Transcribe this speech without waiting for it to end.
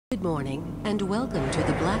Good morning and welcome to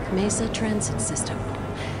the Black Mesa Transit System.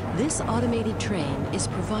 This automated train is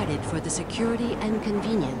provided for the security and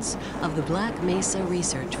convenience of the Black Mesa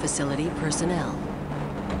Research Facility personnel.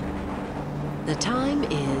 The time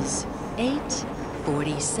is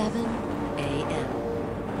 8:47 a.m.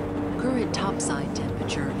 Current topside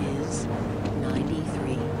temperature is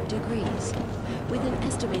 93 degrees, with an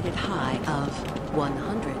estimated high of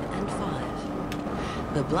 105.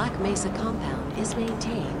 The Black Mesa compound is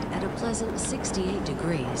maintained at a pleasant 68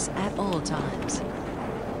 degrees at all times.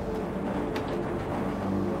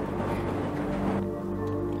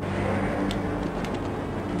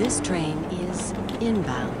 This train is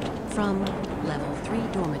inbound from Level 3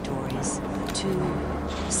 dormitories to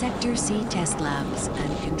Sector C test labs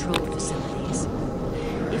and control facilities.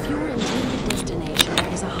 If your intended destination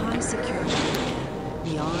is a high security area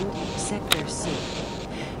beyond Sector C,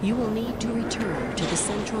 you will need to return to the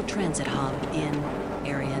central transit hub in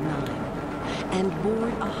Area 9 and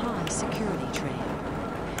board a high security train.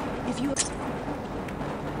 If you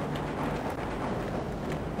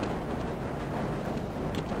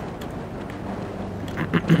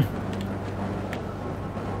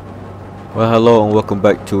Well, hello and welcome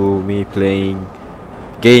back to me playing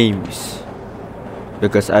games,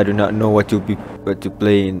 because I do not know what to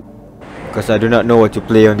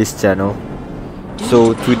play on this channel.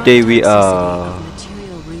 So today we are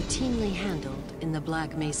material routinely handled in the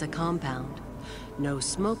Black Mesa compound. No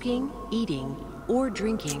smoking, eating, or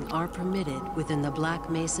drinking are permitted within the Black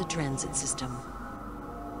Mesa transit system.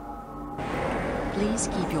 Please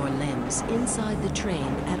keep your limbs inside the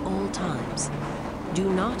train at all times. Do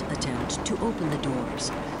not attempt to open the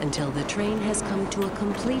doors until the train has come to a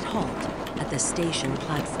complete halt at the station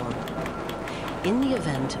platform. In the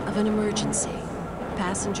event of an emergency,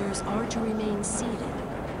 passengers are to remain seated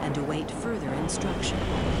and await further instruction.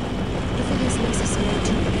 If it is necessary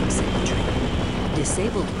to exit the train,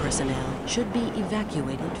 disabled personnel should be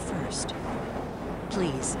evacuated first.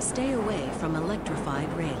 Please stay away from electrified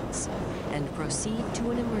rails and proceed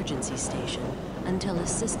to an emergency station until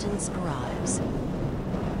assistance arrives.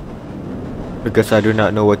 because I do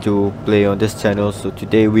not know what to play on this channel, so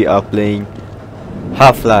today we are playing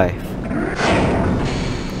Half-Life.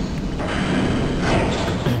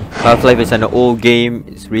 Half-Life is an old game.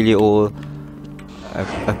 It's really old.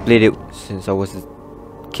 I've played it since I was a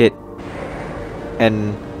kid,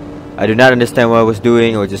 and I do not understand what I was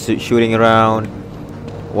doing. I was just shooting around,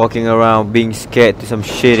 walking around, being scared to some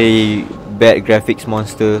shitty bad graphics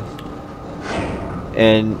monster,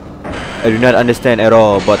 and I do not understand at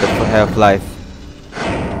all about the Half-Life.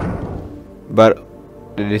 But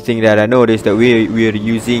the thing that I noticed that we're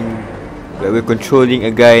controlling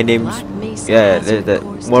a guy named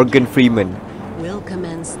Morgan Freeman. Will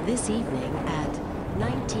commence this evening at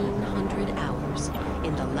 1900 hours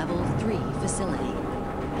in the Level 3 facility.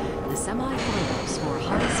 The semi-finals for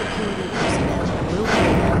high security personnel will be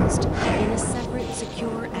announced in a separate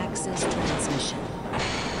secure access transmission.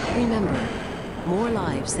 Remember, more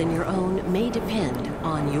lives than your own may depend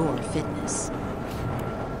on your fitness.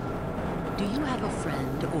 Do you have a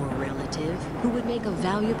friend or relative who would make a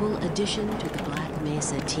valuable addition to the Black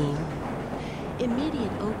Mesa team?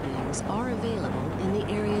 Immediate openings are available in the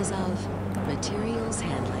areas of materials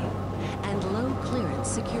handling and low clearance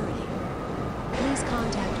security. Please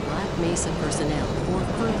contact Black Mesa personnel for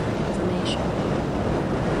further information.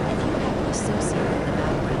 If you have an associate with a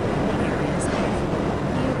background in the areas of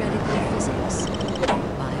theoretical physics,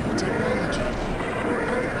 biotechnology, or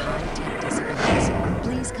other high-tech disciplines,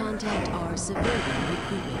 please contact our Civilian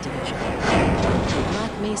Recruitment Division. The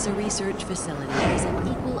Black Mesa Research Facility is an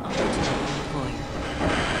equal opportunity employer.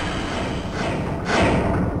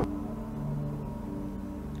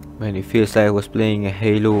 Man, it feels like I was playing a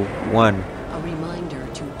Halo 1. A reminder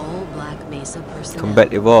to all Black Mesa personnel.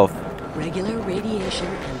 Combat Evolved. Regular radiation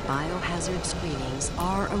and biohazard screenings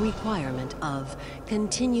are a requirement of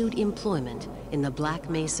continued employment in the Black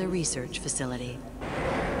Mesa Research Facility.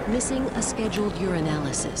 Missing a scheduled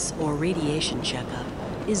urinalysis or radiation checkup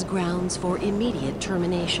is grounds for immediate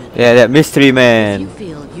termination. Yeah, that mystery man. If you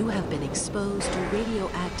feel you have been exposed to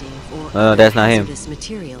radioactive or that's not him. hazardous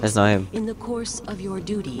materials That's not him. in the course of your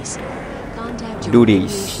duties, contact your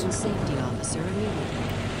Duties. radiation safety officer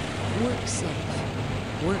immediately. Work safe.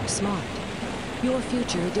 Work smart. Your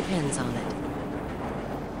future depends on it.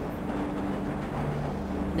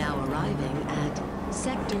 Now arriving at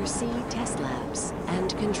Sector C test labs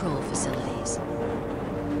and control facilities.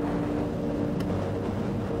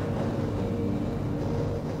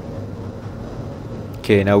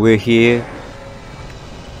 Okay, now we're here.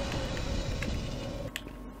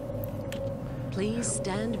 Please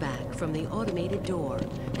stand back from the automated door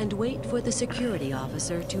and wait for the security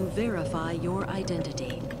officer to verify your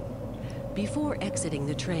identity. Before exiting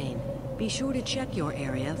the train, be sure to check your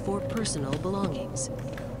area for personal belongings.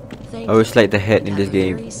 Thank I always you, like the head and in have this a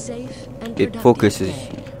game. very safe and It productive focuses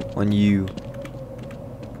day. on you.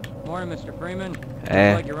 Morning, Mr. Freeman. Looks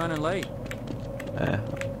Eh. like you're running late.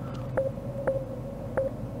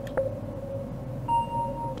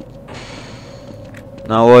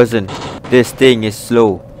 No, I wasn't. This thing is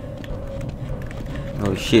slow.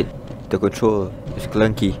 Oh shit, the control is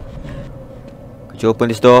clunky. Could you open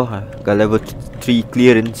this door? I got level 3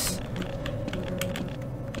 clearance.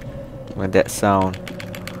 When that sound,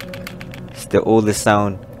 it's the oldest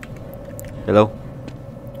sound. Hello?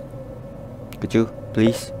 Could you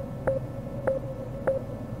please?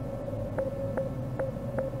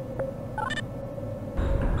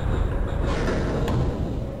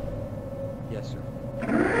 Yes,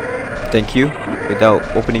 sir. Thank you. Without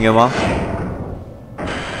opening your mouth.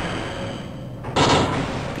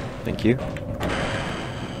 Thank you.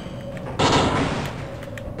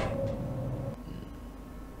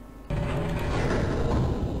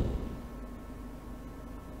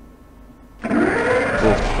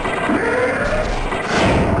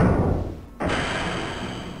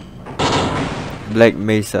 Black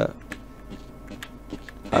Mesa.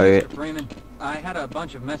 Hey, Mr. Freeman, I had a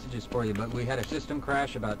bunch of messages for you, but we had a system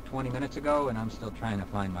crash about 20 minutes ago, and I'm still trying to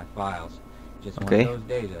find my files. Just Okay. one of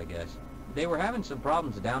those days, I guess. They were having some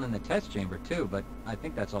problems down in the test chamber, too, but I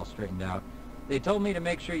think that's all straightened out. They told me to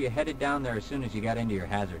make sure you headed down there as soon as you got into your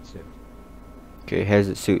hazard suit. Okay,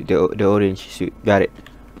 hazard suit, the orange suit. Got it.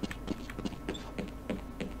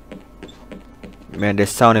 Man, the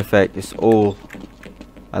sound effect is old.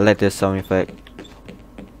 I like the sound effect.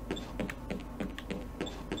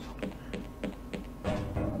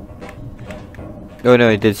 Oh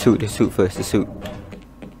no, the suit first, the suit.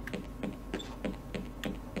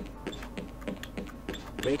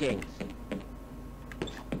 Greetings.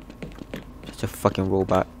 Such a fucking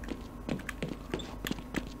robot.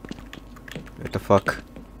 What the fuck?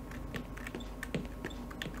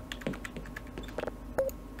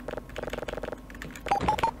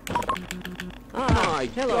 Ah,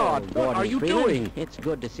 hello, God, what are you Freeman. doing? It's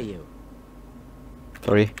good to see you.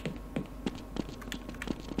 Sorry.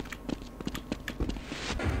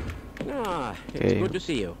 Ah, it's Okay. good to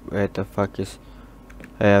see you. Where the fuck is...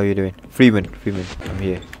 Hey, how you doing? Freeman, I'm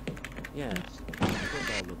here. Yes. It all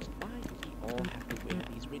looks fine. We all have to wear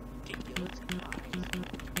these ridiculous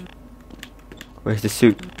ties. Where's the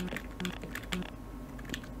suit?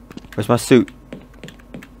 Where's my suit?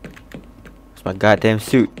 Where's my goddamn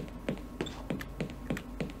suit?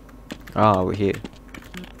 Ah, we're here.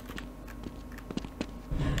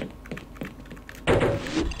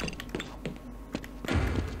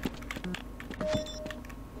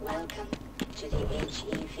 Welcome to the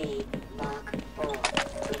HEV Mark IV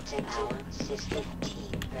Protection System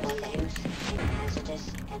Team for use in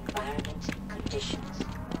hazardous environment conditions.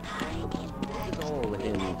 High impact It's all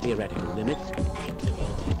within theoretical limits. activated.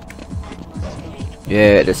 Atmospheric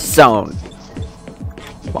Yeah, the sound.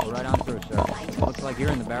 Go right on through, sir. Looks like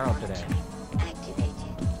you're in the barrel today. activated.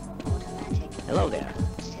 Automatic Hello there.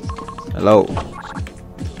 systems. Hello.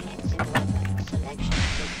 Selection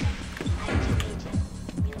system activated.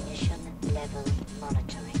 Munition level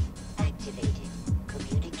monitoring activated.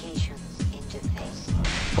 Communications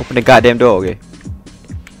interface. Open the goddamn door, okay?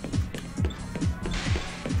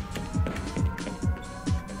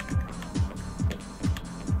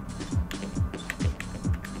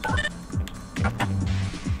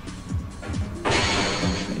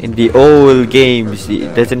 In the old games,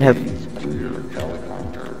 it doesn't have...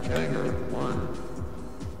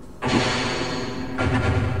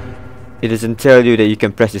 It doesn't tell you that you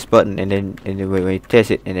can press this button and then when you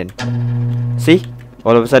test it and then... See?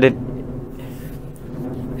 All of a sudden...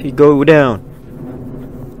 You go down.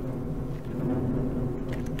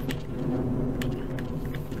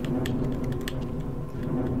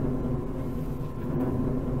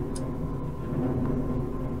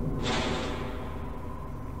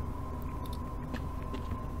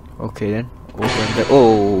 Okay then. Open the...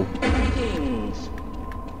 Oh! Greetings.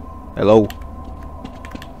 Hello.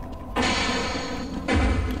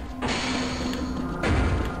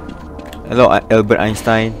 Hello, Albert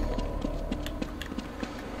Einstein.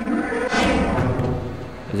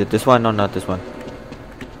 Is it this one? No, not this one.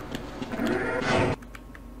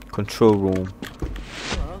 Control room.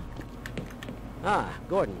 Hello. Ah,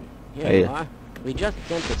 Gordon. Here Hey. you are. We just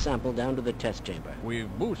sent the sample down to the test chamber. We've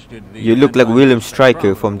boosted the You look like enzyme William system Stryker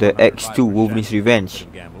around from the 105%. X2 Wolverine's Revenge.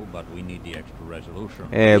 Gamble, but we need the extra resolution.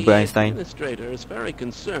 Hey, Albert The Einstein. administrator is very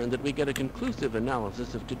concerned that we get a conclusive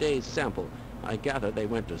analysis of today's sample I gather they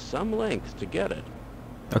went to some lengths to get it.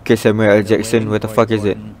 Okay, Samuel L. They're Jackson, where the waiting fuck for is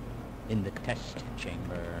it? Gordon in the test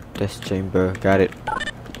chamber. Test chamber, got it.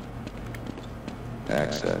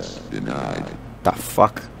 Access denied. The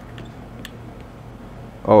fuck?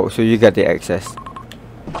 Oh, so you got the access.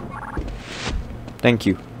 Thank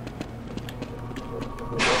you.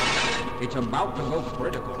 It's about to go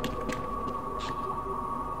critical.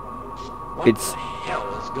 What It's- the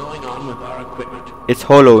hell is going on with our equipment? It's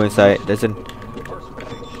hollow inside. Doesn't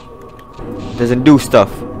do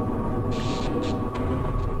stuff.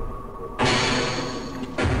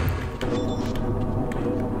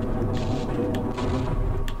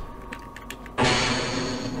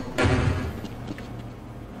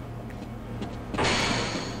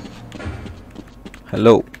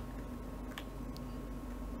 Hello.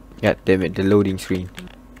 God damn it, the loading screen.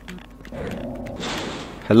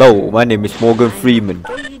 Hello, my name is Morgan Freeman.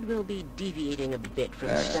 I'm afraid we'll be deviating a bit from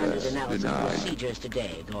standard analysis procedures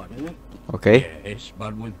today, Gordon. Okay. Yes,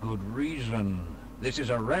 but with good reason. This is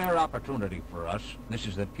a rare opportunity for us. This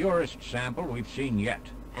is the purest sample we've seen yet.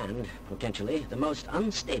 And, potentially, the most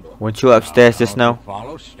unstable. Weren't you upstairs just Now, now? to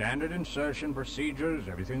follow standard insertion procedures,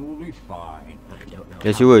 everything will be fine. I don't know.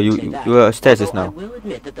 Yes, how you were. to say You that, were upstairs just although now. I will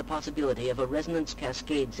admit that the possibility of a resonance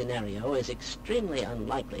cascade scenario is extremely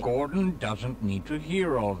unlikely. Gordon doesn't need to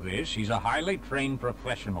hear all this. He's a highly trained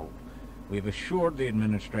professional. We've assured the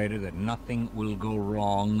administrator that nothing will go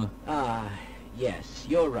wrong. Ah, yes,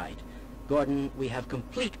 you're right. Gordon, we have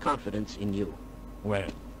complete confidence in you. Well,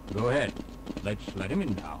 go ahead. Let's let him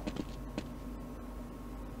in now.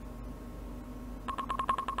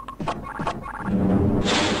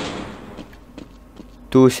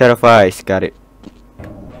 Two set of eyes, got it.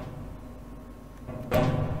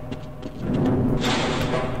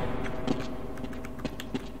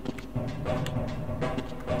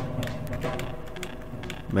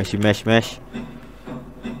 Meshy mesh mesh.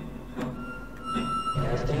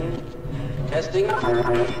 Testing.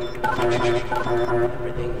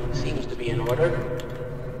 Everything seems to be in order.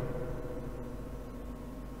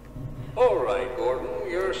 All right, Gordon.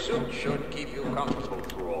 Your suit should keep you comfortable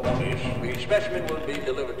through all this. The specimen will be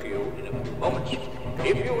delivered to you in a few moments.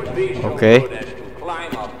 If you would be so Okay. good as to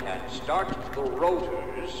climb up and start the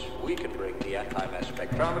rotors, we can bring the anti-mass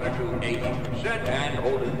spectrometer to 80% and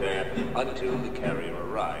hold it there until the carrier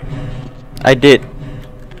arrives. I did.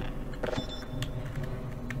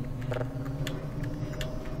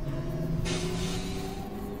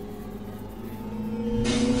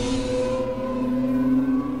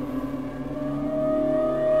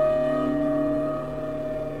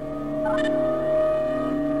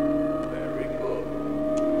 Very good.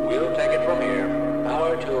 We'll take it from here.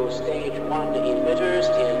 Power to stage 1 emitters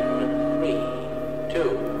in 3, 2,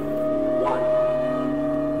 1.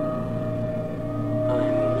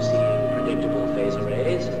 I'm seeing predictable phase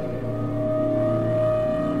arrays.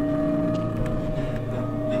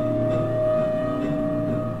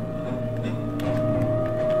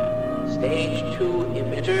 Stage 2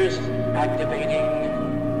 emitters activating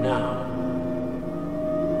now.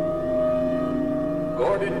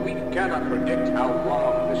 Gordon, we cannot predict how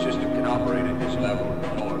long the system can operate at this level,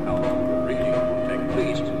 nor how long the reading will take.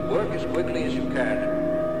 Please, work as quickly as you can.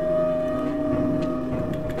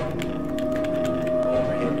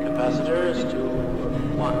 Overhead capacitors to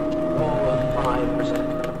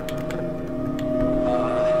 105%.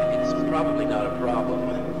 It's probably not a problem.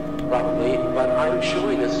 Probably, but I'm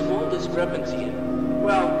showing a small discrepancy in...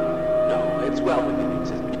 Well, no, it's well within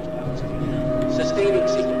existing bounds. Sustaining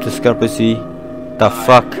sequence. Discrepancy. The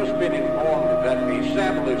fuck? I've just been informed that the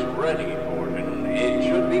sample is ready, Gordon. It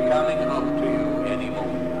should be coming up to you any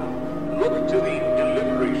moment now. Look to the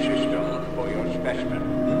delivery system for your specimen.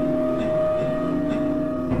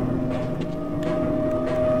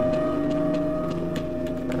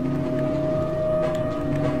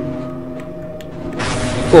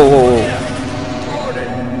 Whoa, whoa, whoa.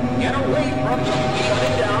 Gordon, get away from the... Shut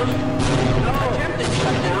it down. No. Attempted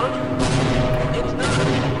shutdown. It's not.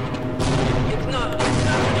 It's not. It's not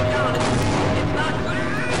shutting down. It's not.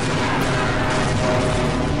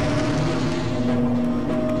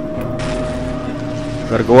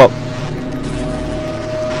 Gotta go up.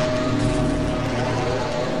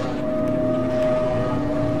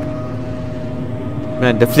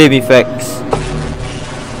 Man, the flame effects.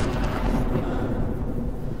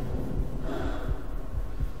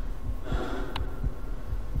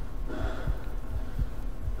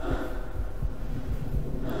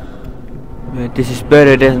 Man, this is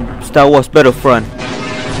better than Star Wars Battlefront.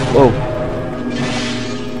 Whoa.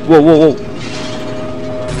 Whoa, whoa, whoa.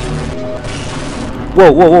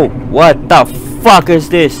 Whoa, whoa, whoa. What the fuck is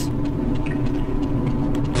this?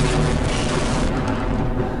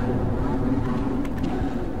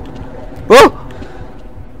 Oh!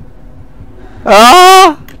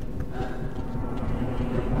 Ah!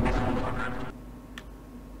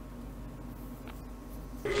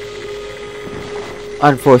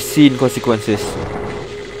 Unforeseen consequences.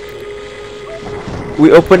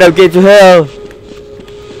 We open up gate to hell.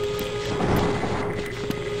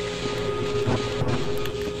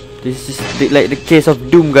 This is like the case of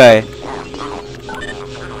Doom guy.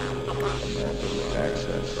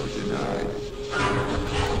 Access denied.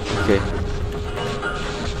 Okay.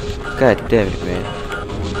 God damn it, man.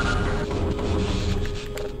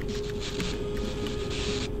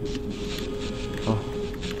 Oh.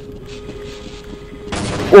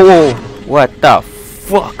 Oh, what the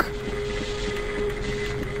fuck?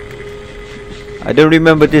 I don't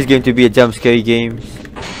remember this game to be a jump scare game.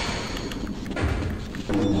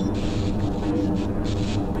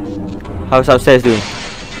 How's upstairs doing?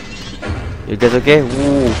 You guys okay?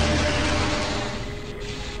 Ooh.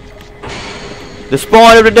 The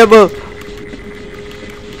spawn of the devil!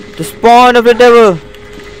 The spawn of the devil!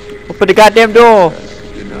 Open the goddamn door!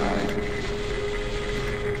 Denied.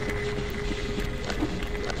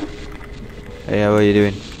 Hey, how are you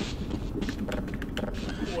doing?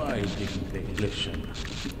 Why didn't they listen?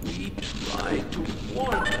 We tried to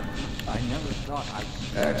warn them. I never thought I'd...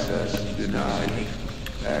 Access denied.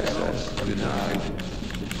 Access denied.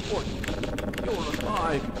 You're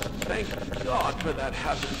alive. Thank God for that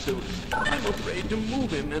hazard suit. I'm afraid to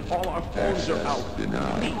move him and all our phones are out. Access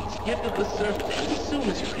denied. Please, get to the surface as soon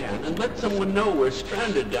as you can and let someone know we're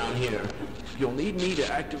stranded down here. You'll need me to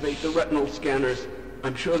activate the retinal scanners.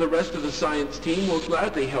 I'm sure the rest of the science team will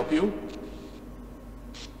gladly help you.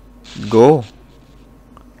 Go.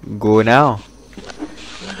 Go now.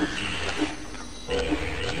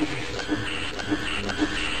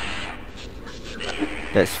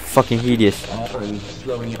 That's fucking hideous. I'm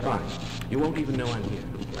slowing it fine. You won't even know I'm here.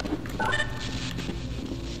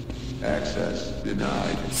 Access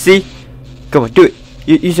denied. See? Come on, do it.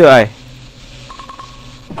 Use your eye.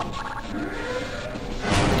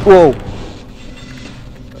 Whoa.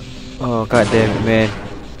 Oh, god damn it, man.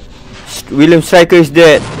 William Stryker is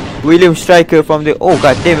dead. William Stryker from the... Oh,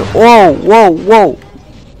 god damn it. Whoa, whoa, whoa.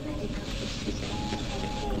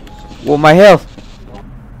 Whoa, my health.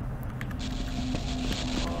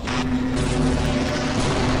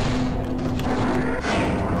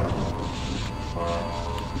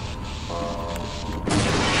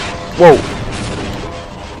 Whoa.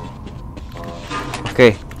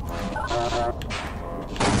 Okay.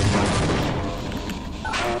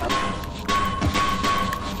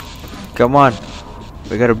 Come on.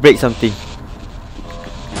 We gotta break something.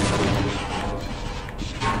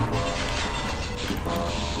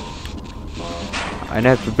 I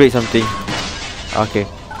have to break something. Okay.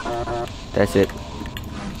 That's it.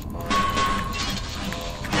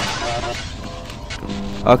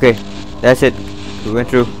 Okay. That's it. We went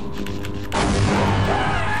through.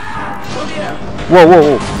 Whoa, whoa,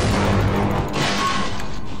 whoa.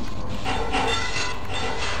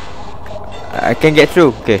 I can get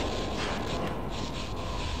through. Okay.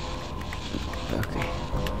 Okay.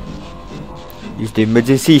 Use the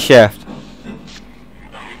emergency shaft.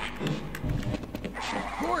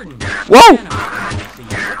 Gordon! Whoa!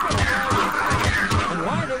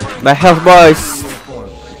 My health bar is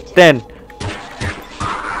 10.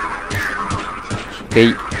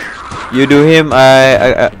 Okay. You do him,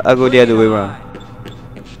 I go the other way around.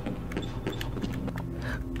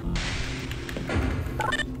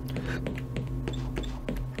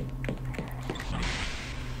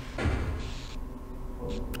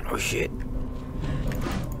 Oh shit.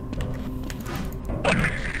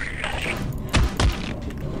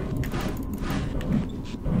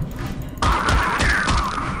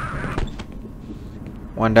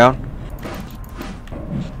 One down.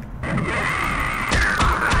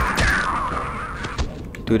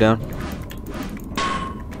 Two down.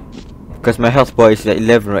 Because my health bar is at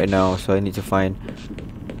 11 right now, so I need to find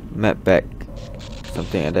map pack.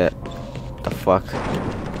 Something like that. The fuck?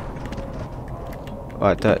 Oh,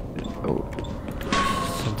 I thought... Oh.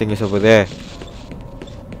 Something is over there.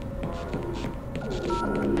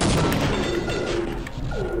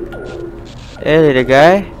 Hey, little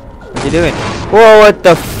guy. What you doing? Whoa, what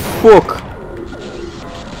the fuck?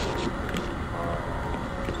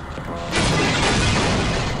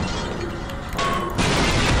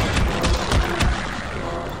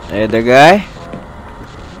 Hey, the guy.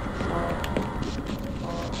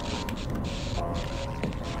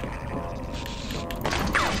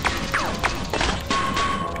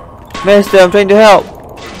 Mister, I'm trying to help.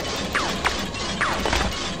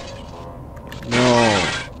 No.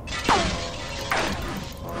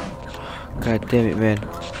 God damn it, man.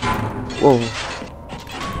 Whoa.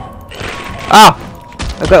 Ah!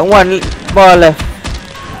 I got one bar left.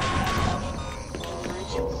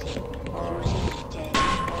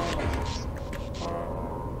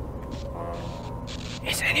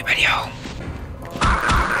 Is anybody home?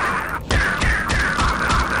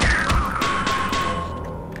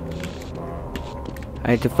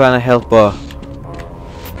 I need to find a health bar.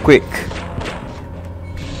 Quick.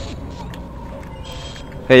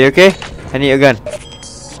 Hey, you okay? I need a gun.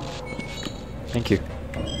 Thank you.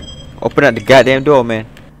 Open up the goddamn door, man.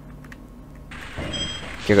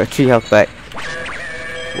 Okay, I got 3 health back.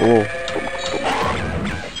 Oh.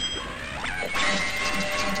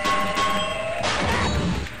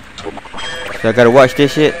 So I gotta watch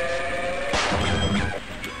this shit.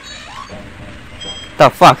 The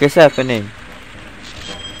fuck is happening?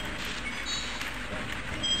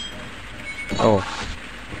 Oh.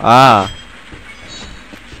 Ah.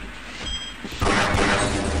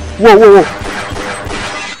 Whoa, whoa, whoa.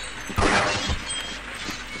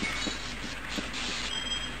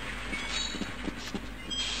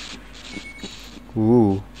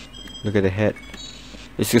 Ooh. Look at the head.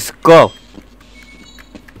 It's a skull.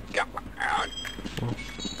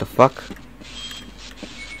 What the fuck?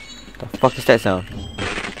 The fuck is that sound?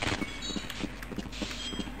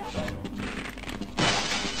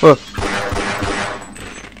 Oh.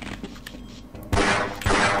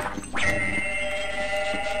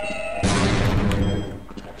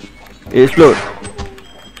 It explode.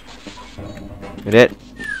 You dead?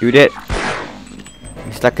 You dead?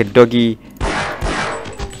 It's like a doggy.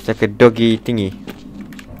 It's like a doggy thingy.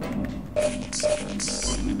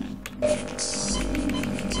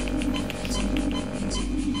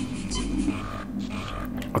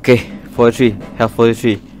 Okay, 43. Health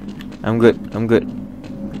 43. I'm good. I'm good.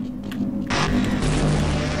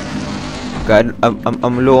 God,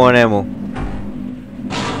 I'm low on ammo.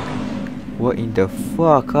 What in the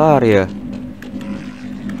fuck are you?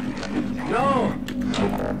 No!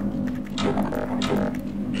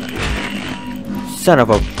 Son of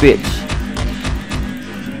a bitch.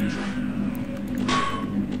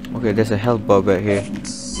 Okay, there's a health bar back here.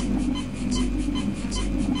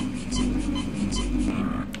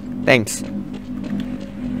 Thanks.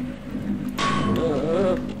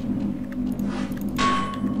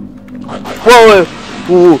 Whoa!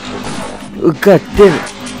 Whoa! Oh, God damn it!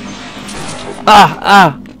 Ah!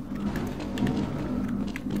 Ah!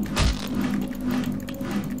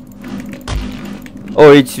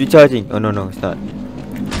 Oh, it's recharging. Oh no, no, it's not.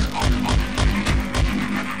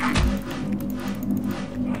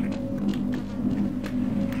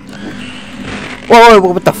 Whoa!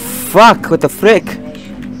 What the fuck? What the frick?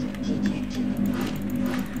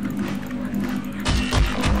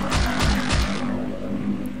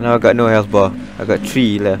 Now I got no health bar. I got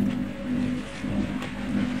 3 left.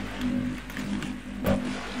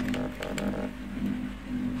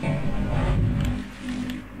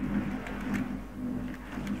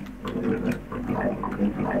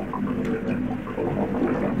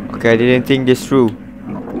 Okay, I didn't think this through.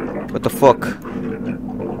 What the fuck?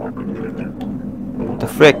 What the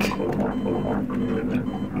frick?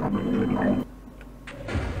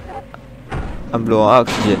 I'm low on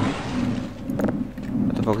oxygen.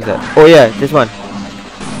 What the fuck is that? Oh yeah, this one.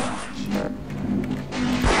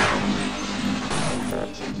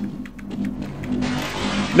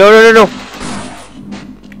 No, no, no, no.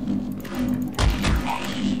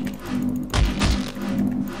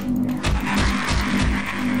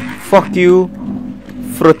 Fuck you,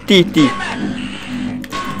 Frotiti.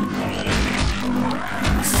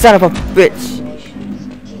 Son of a bitch.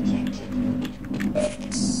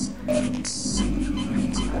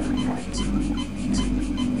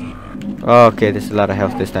 Okay, there's a lot of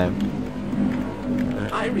health this time.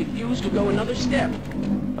 I refuse to go another step.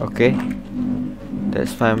 Okay,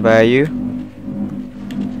 that's fine by you.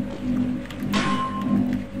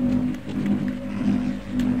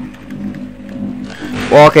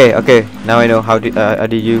 Oh, okay, okay. Now I know how did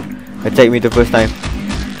you attack me the first time.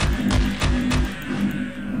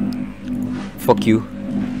 Fuck you.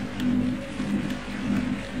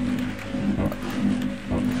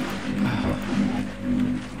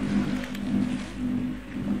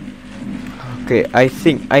 Okay, I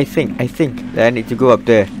think that I need to go up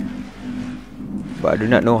there, but I do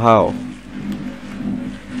not know how.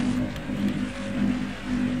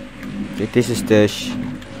 Okay, this is the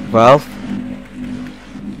valve.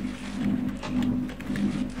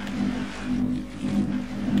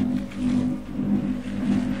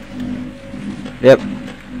 Yep.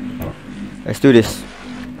 Let's do this.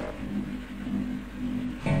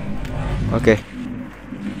 Okay.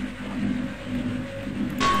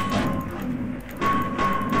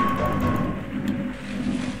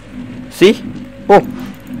 See? Oh.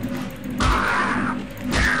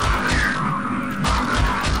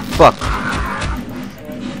 Fuck.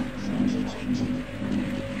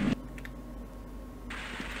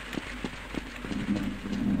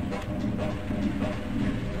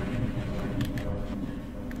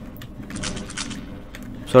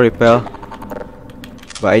 Sorry, pal.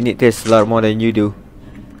 But I need this a lot more than you do.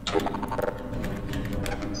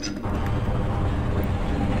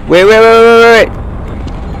 Wait.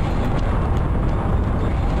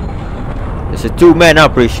 It's a two-man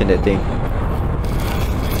operation, that thing.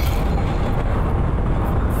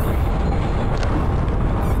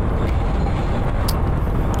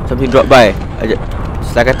 Something dropped by.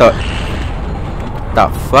 Just like I thought. The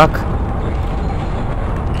fuck?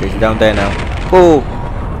 Okay, it's down there now. Oh!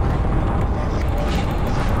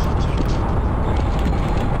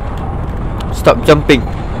 Stop jumping.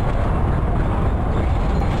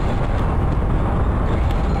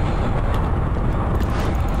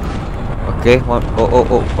 Okay, one.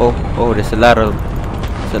 Oh, there's a lot of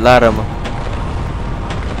them.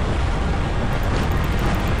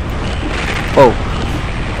 Oh,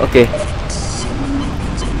 okay.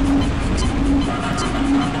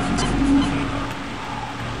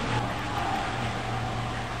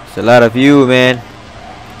 It's a lot of you, man.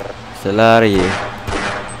 It's a lot of you.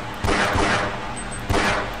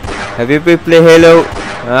 Have you ever played Halo?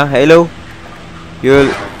 Huh? Halo?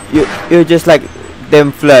 You're just like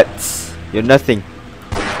them floods. You're nothing.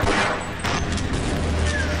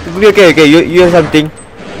 Okay. You are something.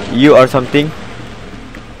 You are something.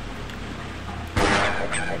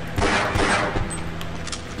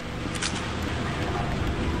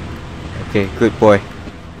 Okay, good boy.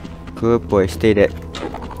 Good boy. Stay there.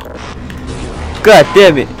 God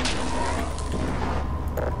damn it.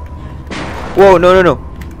 Whoa, no.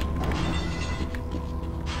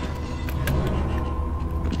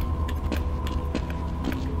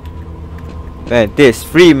 Man, this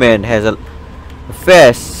free man has a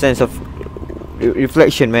fast sense of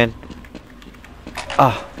reflection, man.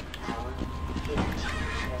 Ah.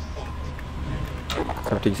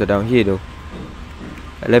 Some things are down here though.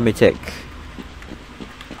 Let me check.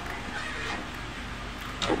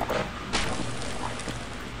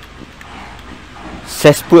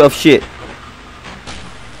 Cesspool of shit.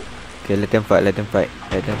 Okay, let them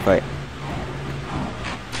fight.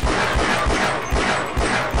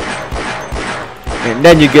 And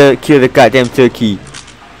then you get kill the goddamn turkey.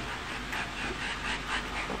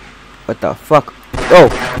 What the fuck? Oh!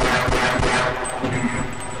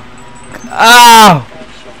 Ow!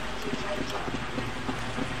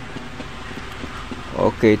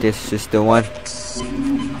 Okay, this is the one.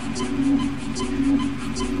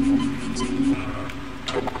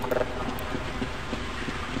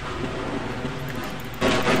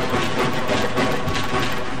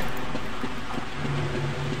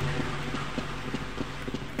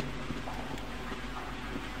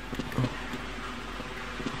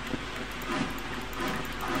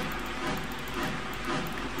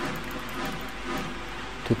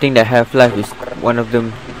 To think that Half-Life is one of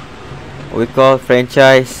them we call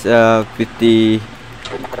franchise with the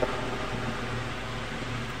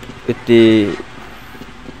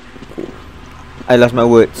I lost my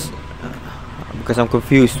words because I'm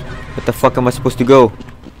confused. What the fuck am I supposed to go?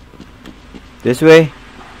 This way?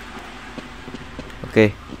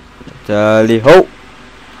 Okay. Tally ho!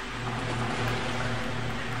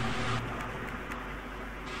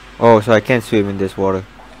 Oh, so I can't swim in this water.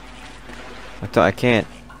 I thought I can't.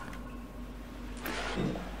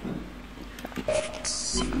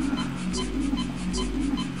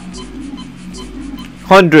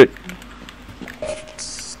 $100.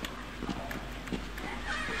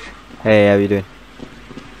 Hey, how you doing?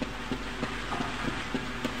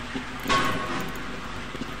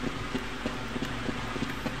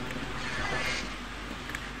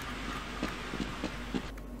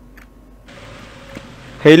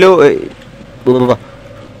 Halo.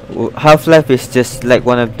 Half-Life is just like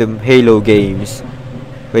one of them Halo games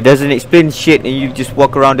where it doesn't explain shit and you just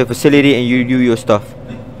walk around the facility and you do your stuff.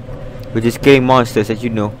 We just killing monsters, as you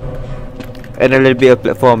know, and a little bit of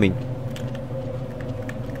platforming.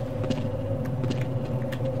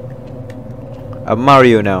 I'm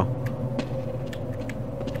Mario now.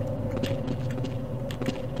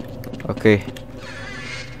 Okay,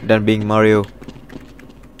 done being Mario.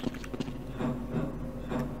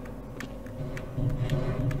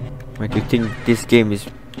 Make you think this game is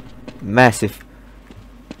massive.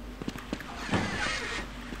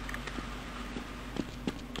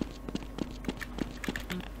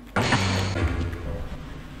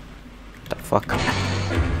 The fuck?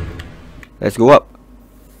 Let's go up.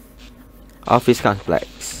 Office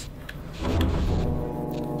complex.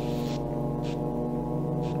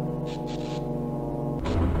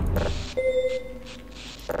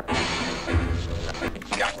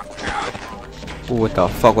 Ooh, what the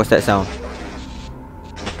fuck was that sound?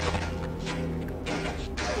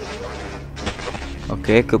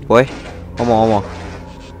 Okay, good boy. One more, one more.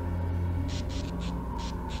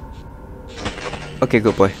 Okay,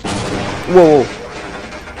 good boy. Whoa!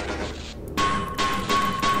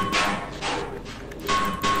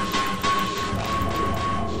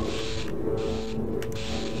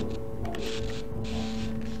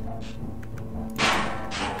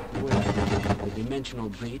 Well, the dimensional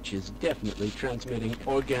breach is definitely transmitting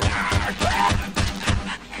organic.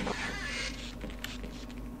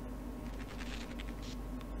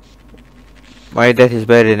 My death is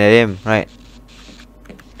better than him, right?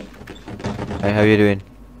 Hey, how you doing?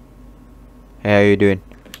 Hey, how you doing?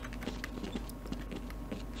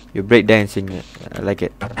 You break dancing. I like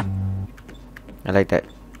it. I like that.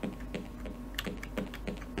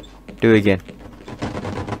 Do it again.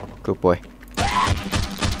 Good boy.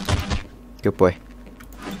 Good boy.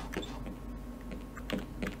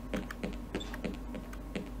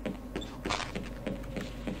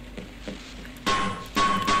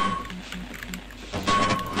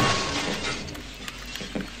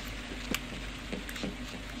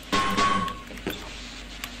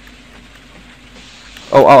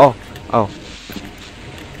 Oh, oh, oh, oh.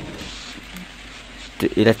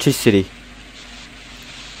 The electricity.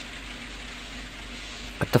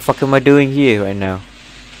 What the fuck am I doing here right now?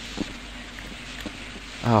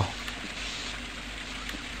 Oh.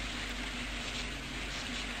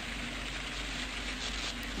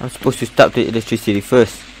 I'm supposed to stop the electricity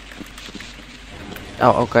first.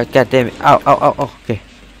 Oh, okay, god damn it. Ow, ow, ow, oh, okay.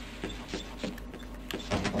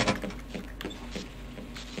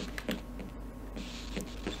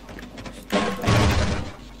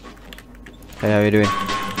 Hey, how you doing?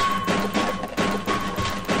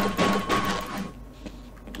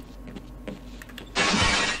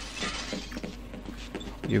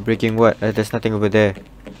 You're breaking what? There's nothing over there.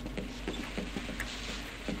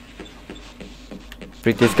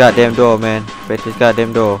 Break this goddamn door, man. Break this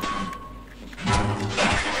goddamn door.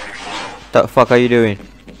 What the fuck are you doing?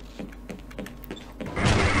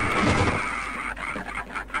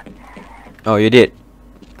 Oh, you did.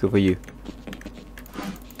 Good for you.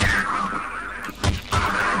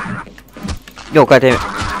 Yo, goddamn it.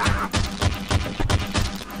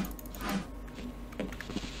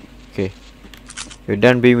 Okay. You're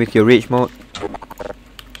done being with your rage mode.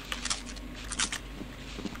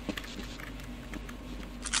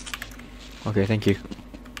 Okay, thank you.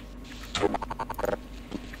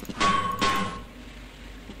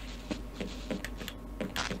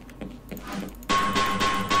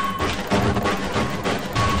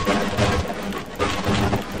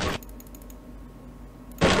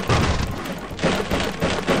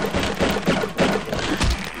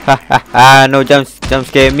 Ha ha ha, no jump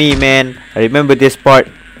scare me, man. I remember this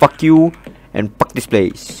part. Fuck you and fuck this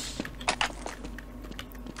place.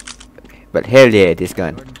 But hell yeah, this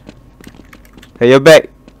gun. Hey, you're back.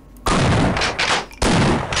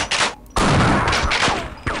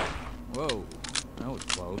 Whoa, that was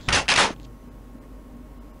close.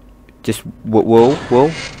 Just whoa,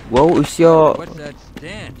 is your... What's that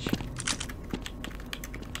stench?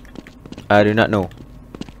 I do not know.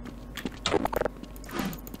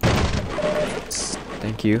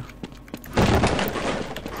 Thank you.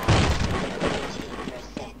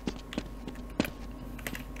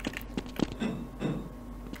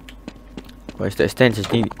 What is that stench?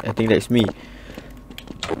 I think that's me.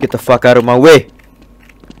 Get the fuck out of my way,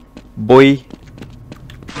 boy.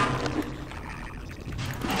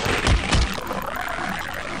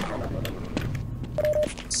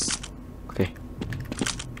 Okay.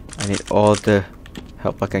 I need all the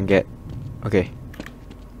help I can get. Okay.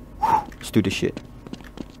 Let's do this shit.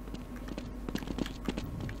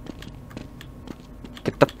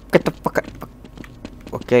 Get the fuck out.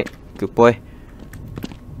 Okay, good boy.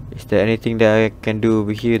 Is there anything that I can do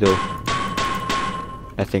over here though?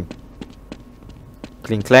 Nothing.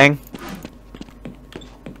 Cling clang.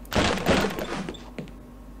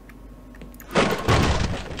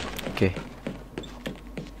 Okay.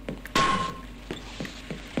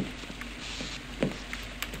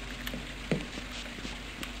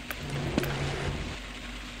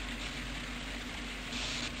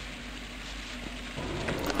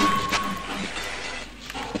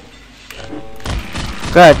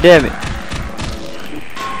 God damn it.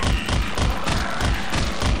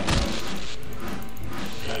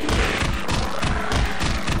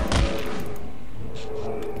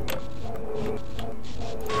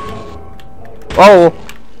 Oh.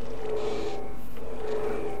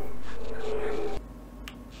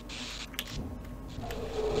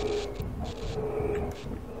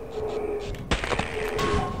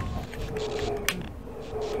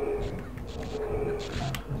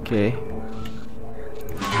 Okay.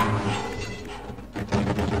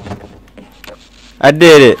 I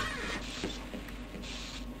did it.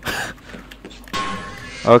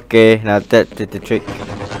 Okay, now that did the trick.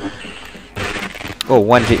 Oh,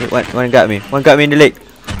 one got me. One got me in the leg.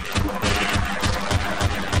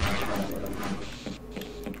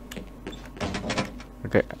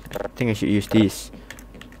 Okay, I think I should use this.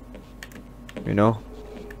 You know,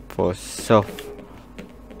 for self.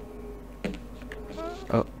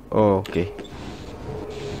 Oh, okay.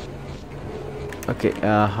 Okay,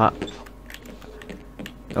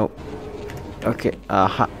 no. Okay,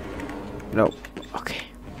 no. Okay.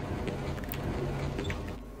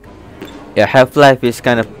 Yeah, Half-Life is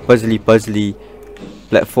kind of puzzly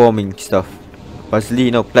platforming stuff.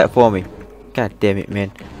 Puzzly, no, platforming. God damn it,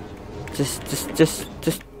 man. Just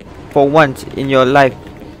for once in your life,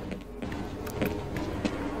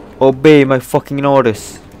 obey my fucking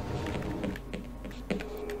orders.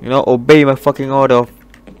 You know, obey my fucking order of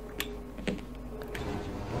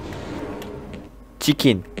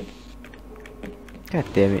chicken. God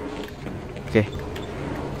damn it. Okay.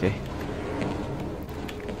 Okay.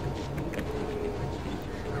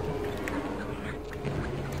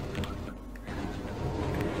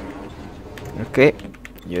 Okay.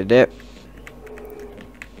 You're there.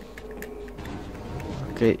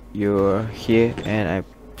 Okay, you're here and I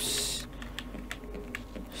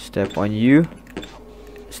step on you.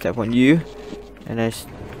 Step on you. And I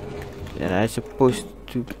supposed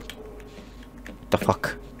to... The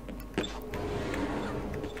fuck?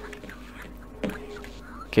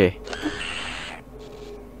 Okay.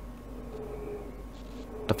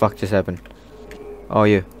 The fuck just happened? Oh,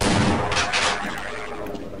 you.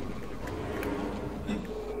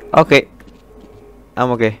 Okay. I'm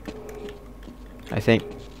okay. I think.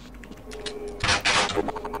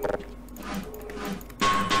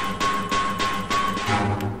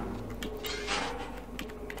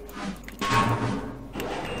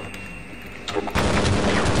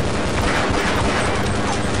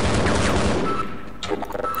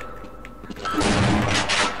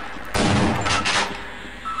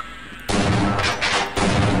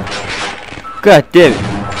 God damn it.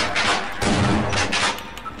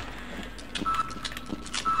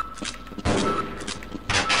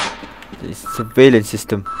 This surveillance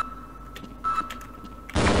system.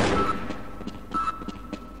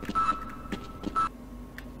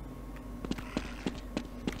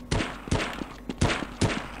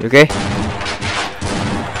 You okay?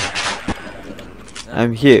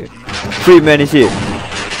 I'm here. Freeman is here.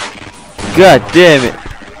 God damn it.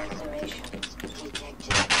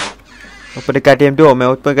 Open the goddamn door, man.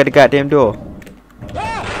 Open the goddamn door.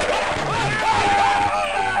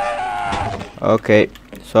 Okay.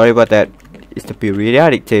 Sorry about that. It's the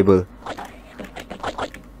periodic table.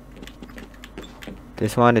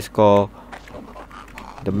 This one is called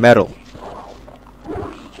the metal.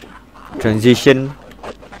 Transition.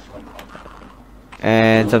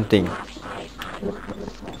 And something.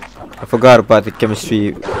 I forgot about the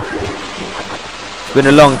chemistry. It's been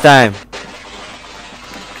a long time.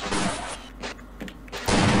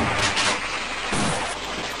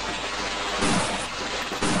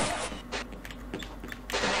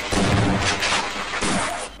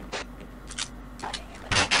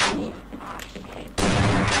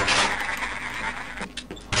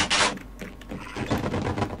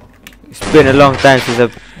 It's been a long time since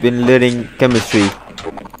I've been learning chemistry.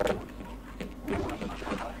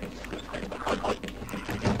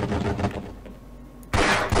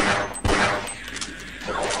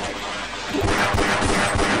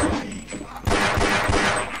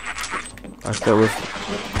 I thought it was...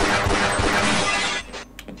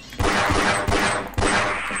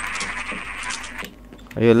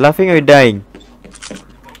 Are you laughing or dying?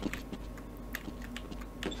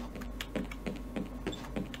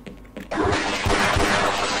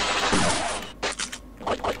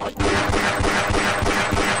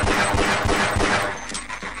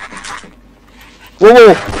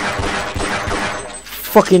 Whoa!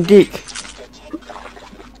 Fucking dick!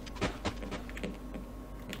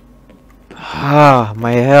 Ah,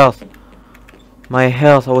 my health. My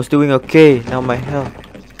health. I was doing okay. Now my health.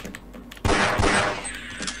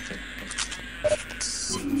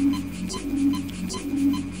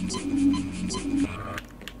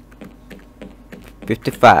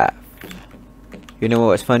 $55. You know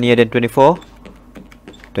what's funnier than 24?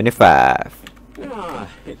 25. Ah,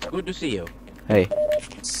 it's good to see you. Hey,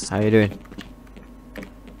 how you doing?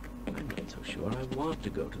 I'm not so sure I want to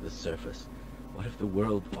go to the surface. What if the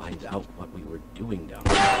world finds out what we were doing down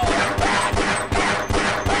there?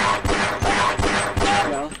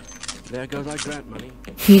 Well, there goes our grant money.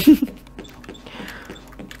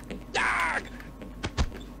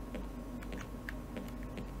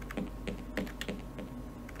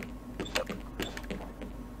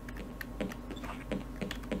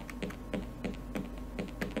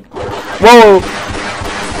 Whoa!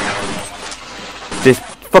 This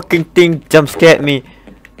fucking thing jump scared me.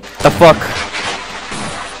 The fuck?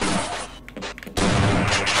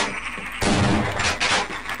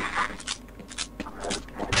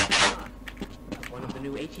 One of the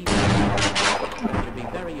new ATVs. Going to be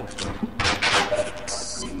very useful.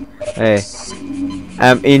 Hey,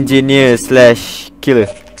 I'm engineer slash killer.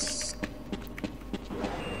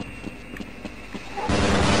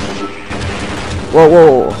 Whoa,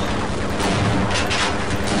 whoa.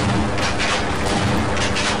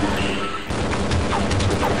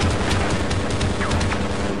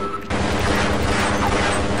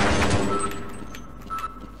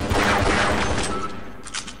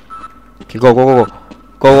 Okay, go, go, go, go.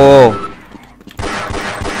 Go, go, go.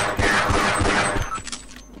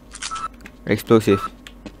 Explosive.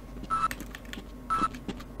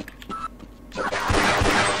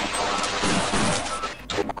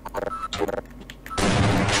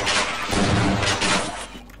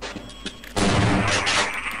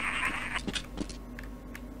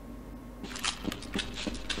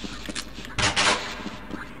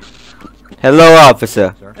 Hello,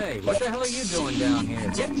 officer. Hey, what the hell are you doing down here?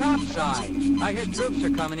 Get topside. I heard troops are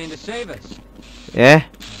coming in to save us. Yeah?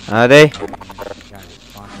 Are they? Guy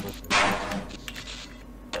responsible for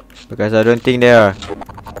this. Because I don't think they are.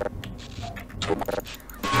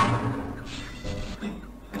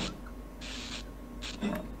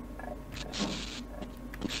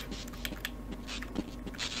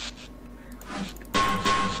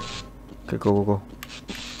 Okay, go, go, go.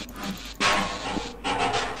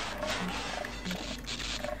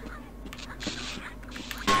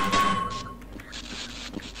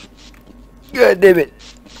 God damn it.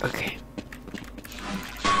 Okay.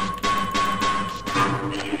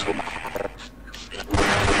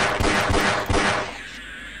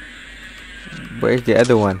 Where's the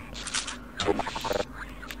other one?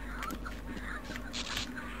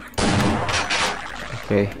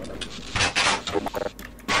 Okay.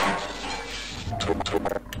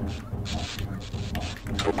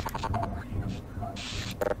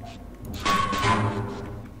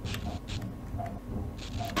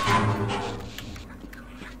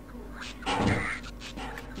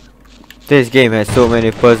 This game has so many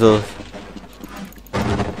puzzles.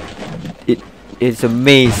 It's a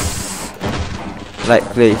maze like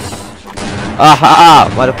place. Ah,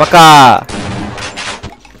 motherfucker!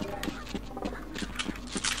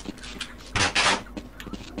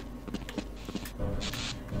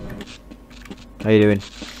 How you doing?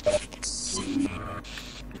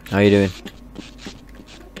 How you doing?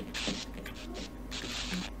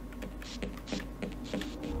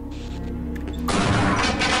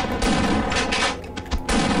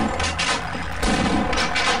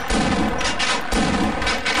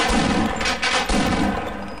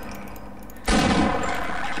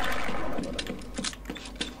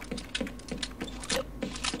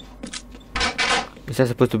 Is that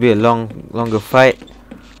supposed to be a longer fight?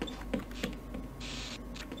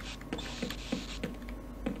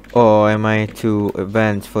 Or am I too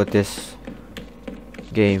advanced for this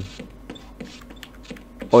game?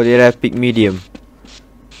 Or did I pick medium?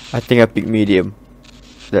 I think I picked medium.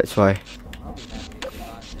 That's why.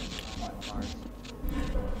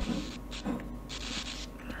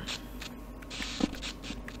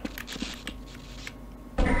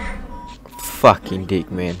 Fucking dick,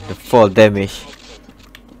 man. The fall damage.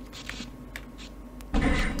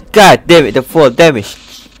 God damn it, the fall damage.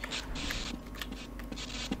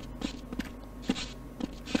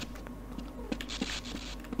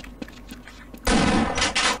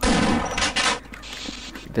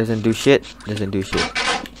 Doesn't do shit. Doesn't do shit.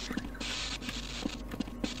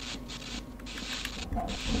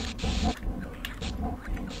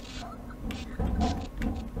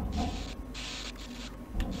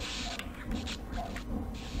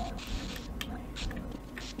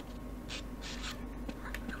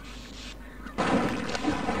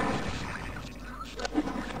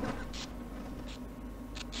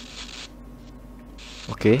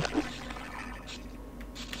 Okay.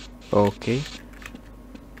 Okay.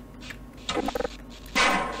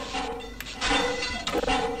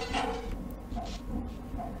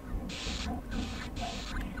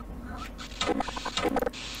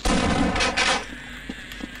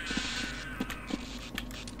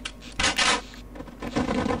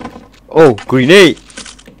 Oh, grenade!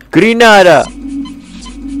 Grenada!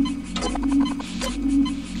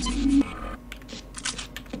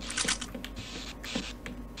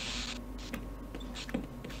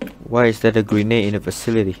 Why is that a grenade in a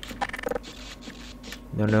facility?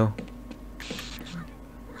 No.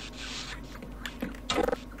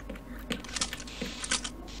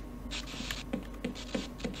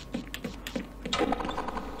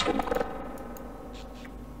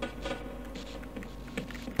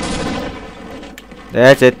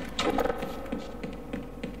 That's it.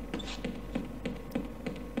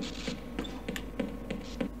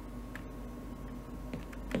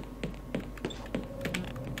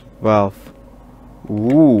 Valve.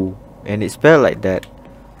 Ooh, and it spelled like that.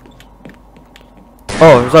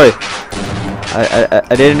 Oh, I'm sorry.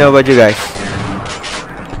 I didn't know about you guys.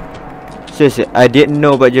 Seriously, I didn't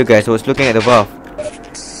know about you guys. I was looking at the valve.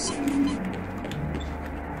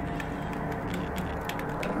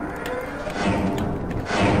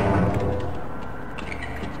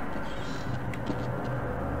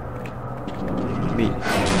 Me.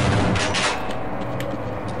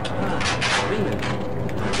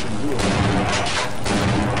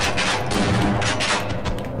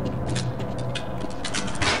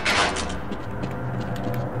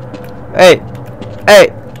 Hey!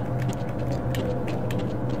 Hey!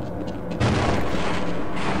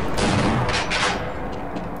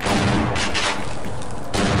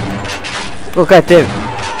 Oh, god damn.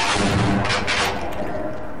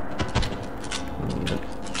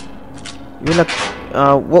 You like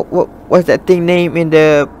what's that thing name in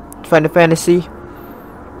the Final Fantasy?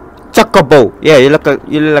 Chocobo. Yeah, you look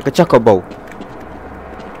like a chocobo.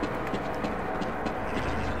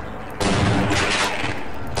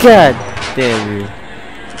 God damn you.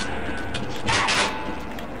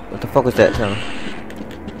 What the fuck was that sound?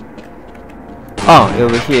 Oh,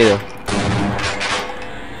 over here.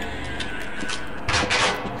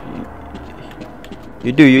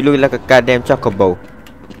 You look like a goddamn chocobo.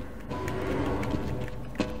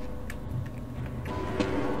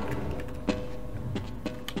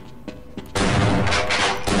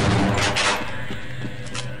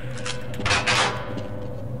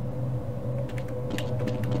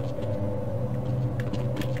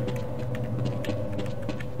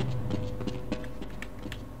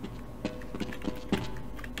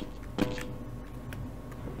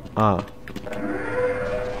 Ah.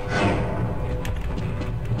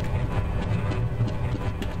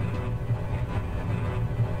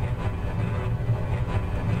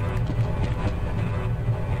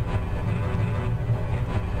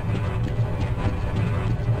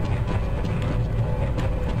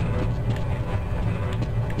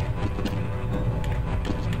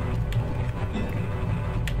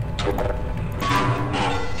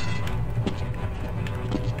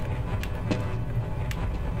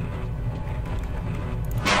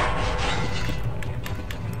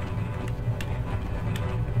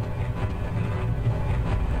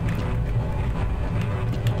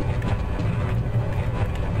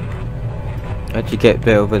 How'd you get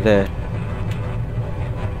there over there?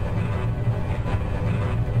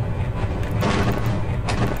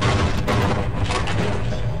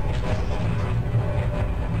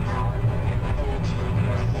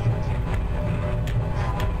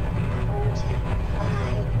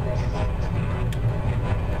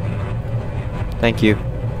 Thank you.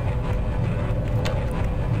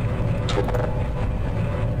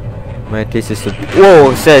 Man, this is a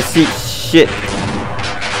whoa, says see shit.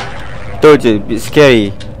 Told you, a bit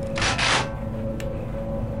scary.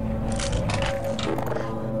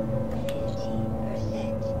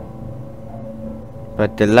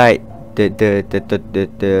 But the light,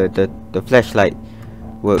 the flashlight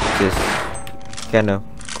works is kinda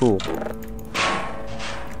cool.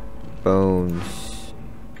 Bones.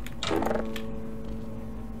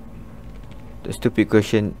 The stupid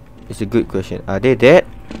question is a good question. Are they dead?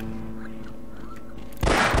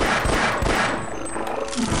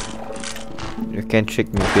 You can't trick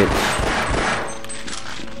me, bitch.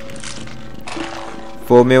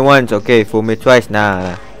 Fool me once, okay. Fool me twice,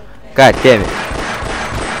 nah. God damn it.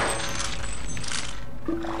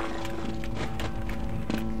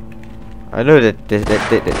 I know that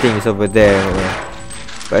that thing is over there,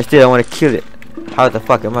 but I still don't want to kill it. How the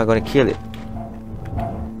fuck am I gonna kill it?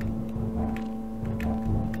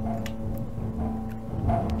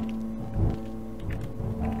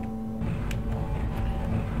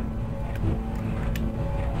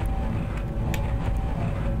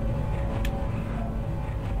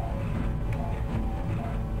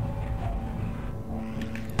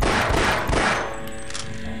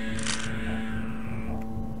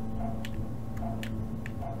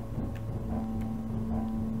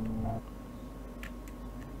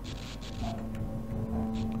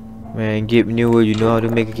 Man, Gabe Newell, you know how to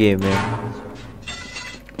make a game, man.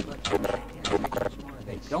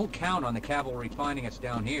 They don't count on the cavalry finding us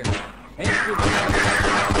down here. We're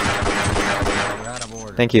out of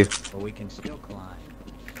order. Thank you. But we can still climb.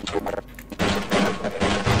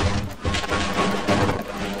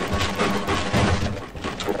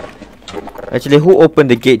 Actually, who opened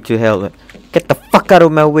the gate to hell? Man? Get the fuck out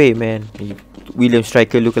of my way, man. You William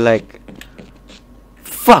Stryker lookalike.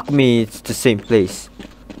 Fuck me, it's the same place.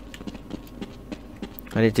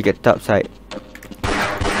 I need to get top side.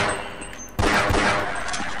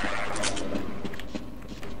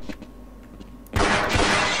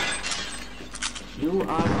 You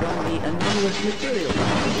are from the anomalous material.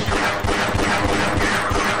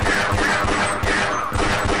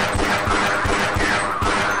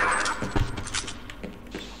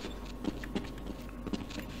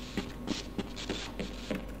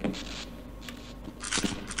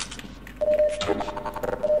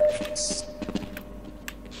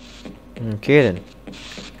 Okay then.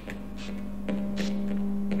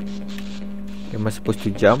 Am I supposed to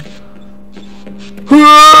jump?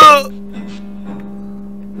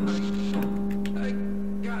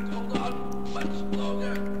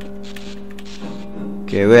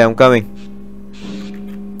 Okay, where I'm coming.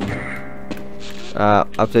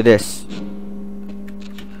 After this.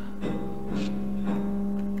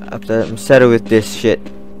 After I'm settled with this shit.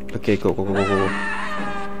 Okay, go.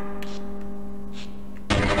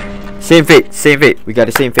 Same fate. We got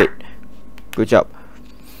the same fate. Good job.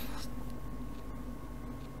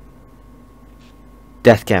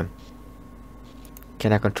 Death cam.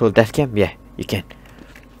 Can I control death cam? Yeah, you can.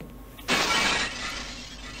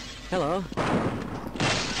 Hello.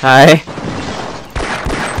 Hi.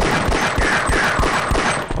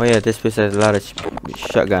 Oh yeah, this place has a lot of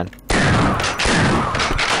shotgun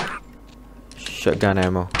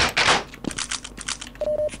ammo.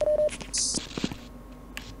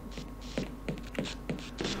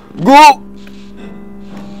 Go!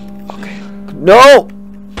 Okay. No!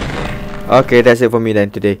 Okay, that's it for me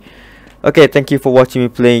then today. Okay, thank you for watching me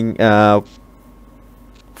playing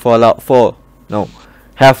Fallout 4. No,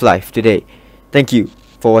 Half-Life today. Thank you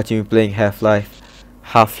for watching me playing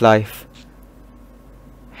Half-Life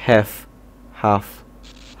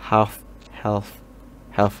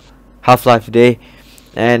today.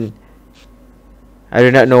 And I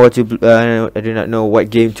do not know what to I do not know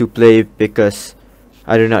what game to play because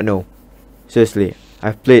I do not know. Seriously,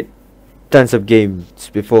 I've played tons of games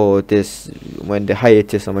before this. When the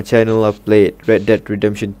hiatus on my channel, I've played Red Dead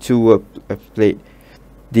Redemption 2. I've played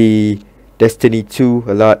the Destiny 2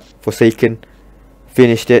 a lot. Forsaken,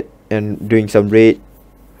 finished it and doing some raid.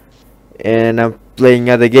 And I'm playing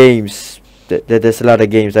other games. There's a lot of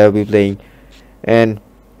games I'll be playing. And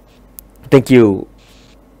thank you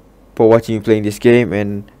for watching me playing this game.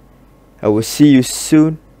 And I will see you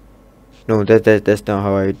soon. No, that's not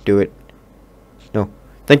how I do it. No.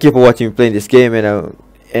 Thank you for watching me playing this game, and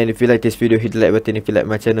if you like this video, hit the like button. If you like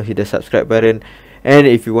my channel, hit the subscribe button. And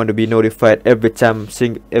if you want to be notified every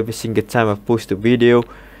single time I post a video,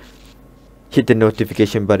 hit the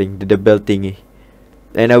notification button, the bell thingy.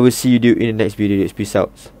 And I will see you in the next video. Peace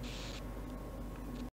out.